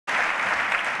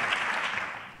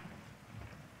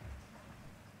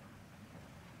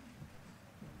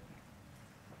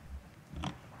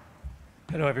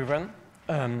Hello, everyone.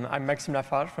 I'm Maxime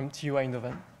Lafarge from TU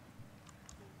Eindhoven.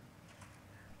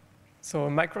 So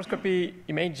microscopy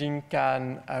imaging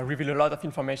can reveal a lot of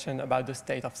information about the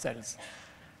state of cells.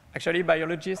 Actually,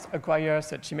 biologists acquire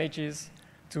such images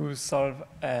to solve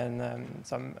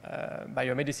some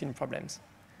biomedicine problems.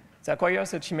 They acquire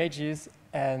such images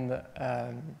and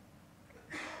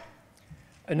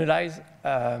analyze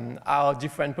how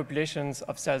different populations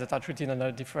of cells that are treated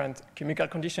under different chemical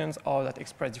conditions or that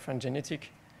express different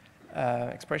genetic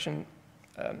expression,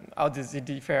 how does it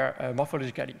differ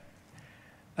morphologically.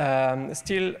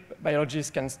 Still,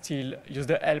 biologists can still use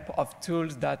the help of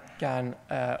tools that can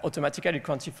automatically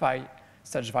quantify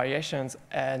such variations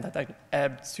and that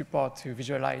help support to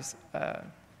visualize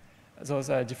those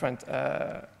different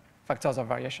factors of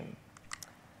variation.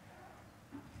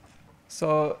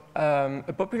 So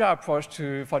a popular approach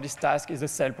for this task is the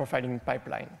cell profiling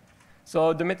pipeline.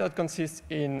 So the method consists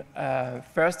in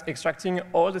first extracting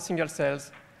all the single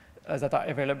cells that are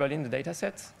available in the data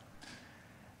set.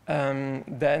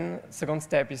 Then second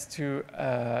step is to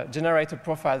generate a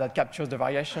profile that captures the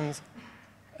variations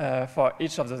for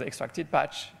each of the extracted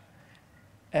patch.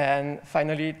 And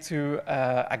finally, to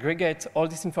aggregate all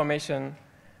this information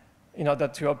in order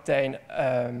to obtain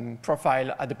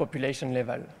profile at the population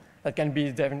level that can be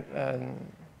then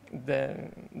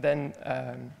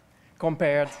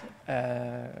compared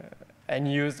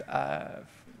and used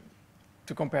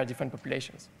to compare different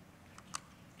populations.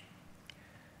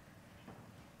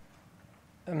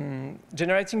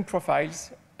 Generating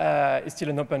profiles is still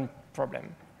an open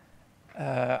problem.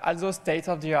 Although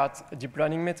state-of-the-art deep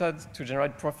learning methods to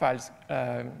generate profiles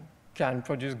can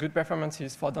produce good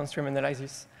performances for downstream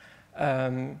analysis,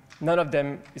 none of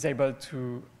them is able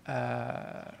to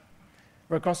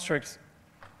reconstruct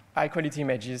high-quality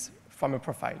images from a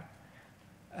profile.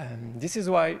 This is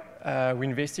why we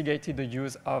investigated the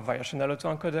use of variational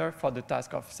autoencoder for the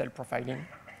task of cell profiling.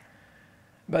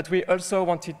 But we also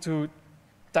wanted to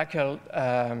tackle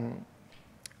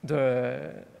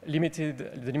the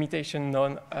limitation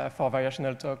known for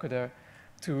variational autoencoder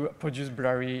to produce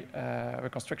blurry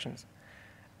reconstructions.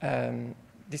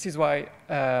 This is why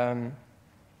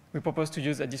we propose to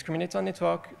use a discriminator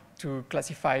network to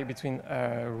classify between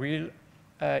real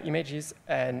images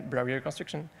and blurry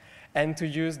reconstruction, and to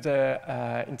use the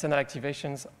internal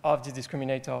activations of this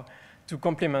discriminator to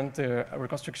complement the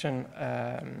reconstruction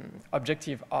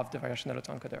objective of the variational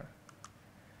autoencoder.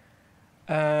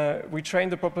 We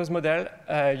trained the proposed model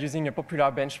using a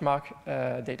popular benchmark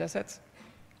dataset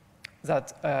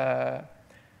that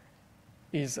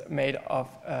is made of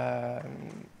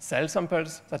cell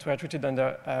samples that were treated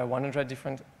under 100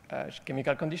 different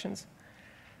chemical conditions.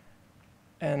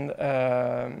 And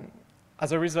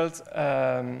as a result,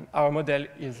 our model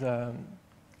is, okay,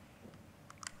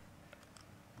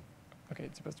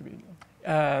 it's supposed to be,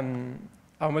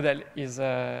 our model is,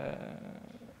 have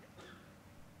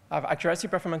accuracy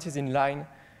performances in line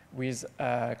with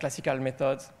classical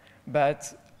methods,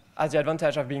 but has the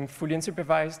advantage of being fully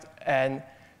unsupervised and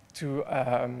to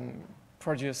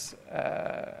produce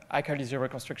high-quality zero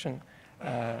reconstruction.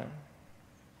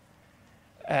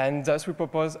 And thus, we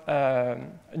propose a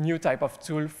new type of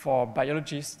tool for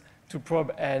biologists to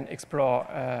probe and explore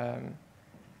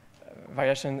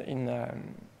variation in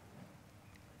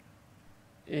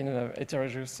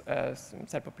heterogeneous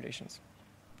cell populations.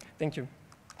 Thank you.